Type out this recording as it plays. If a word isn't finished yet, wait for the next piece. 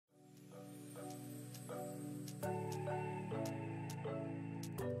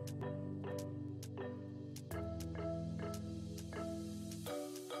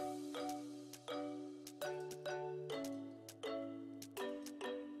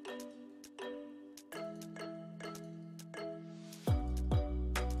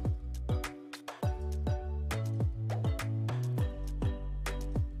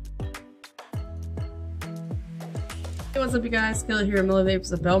Hey, what's up you guys? Kayla here at Millie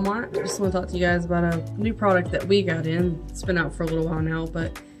Vapes of Belmont. Just want to talk to you guys about a new product that we got in. It's been out for a little while now,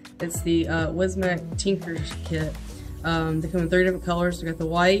 but it's the Wismec Tinker Kit. They come in 3 different colors. We got the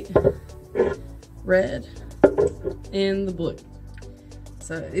white, red, and the blue.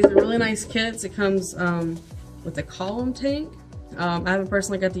 So these are really nice kits. It comes with a column tank. I haven't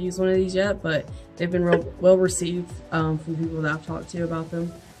personally got to use one of these yet, but they've been real well received from people that I've talked to about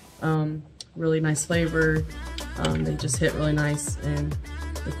them. Really nice flavor. They just hit really nice, and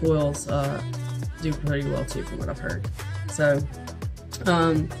the coils do pretty well too, from what I've heard. So,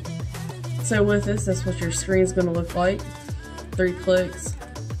 so with this, that's what your screen's going to look like. 3 clicks.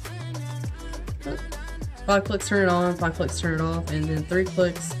 5 clicks turn it on, 5 clicks turn it off, and then 3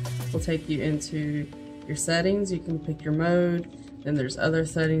 clicks will take you into your settings. You can pick your mode. Then there's other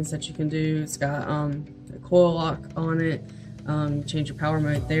settings that you can do. It's got a coil lock on it. Change your power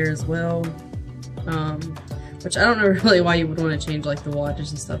mode there as well. Which I don't know really why you would want to change like the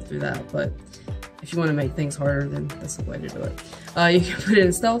wattage and stuff through that, but if you want to make things harder, then that's the way to do it. You can put it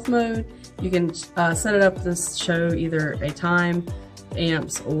in stealth mode. You can set it up to show either a time,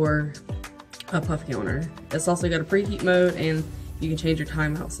 amps, or a puff counter. It's also got a preheat mode, and you can change your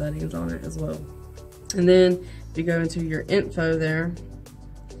timeout settings on it as well. And then if you go into your info there,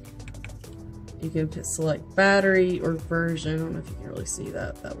 you can select battery or version. I don't know if you can really see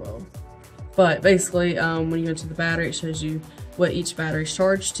that well. But basically, when you go into the battery, it shows you what each battery is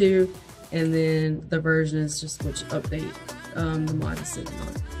charged to, and then the version is just which update the mod is sitting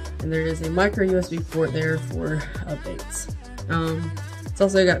on. And there is a micro USB port there for updates. It's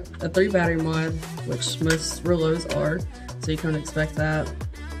also got a 3 battery mod, which most Rillos are, so you kind of expect that.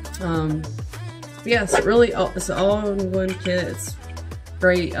 But yeah, it's really it's an all-in-one kit. It's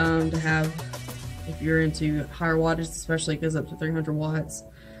great to have if you're into higher wattage, especially it goes up to 300 watts.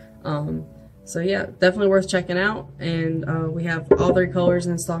 So yeah, definitely worth checking out, and we have all 3 colors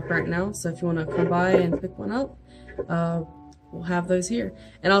in stock right now, so if you want to come by and pick one up, we'll have those here.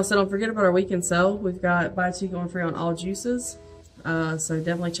 And also don't forget about our weekend sale. We've got buy 2 going free on all juices, so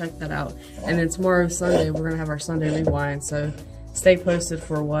definitely check that out. And then tomorrow, Sunday, we're going to have our Sunday rewind, so stay posted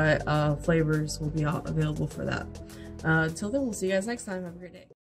for what flavors will be available for that. Until then, we'll see you guys next time. Have a great day.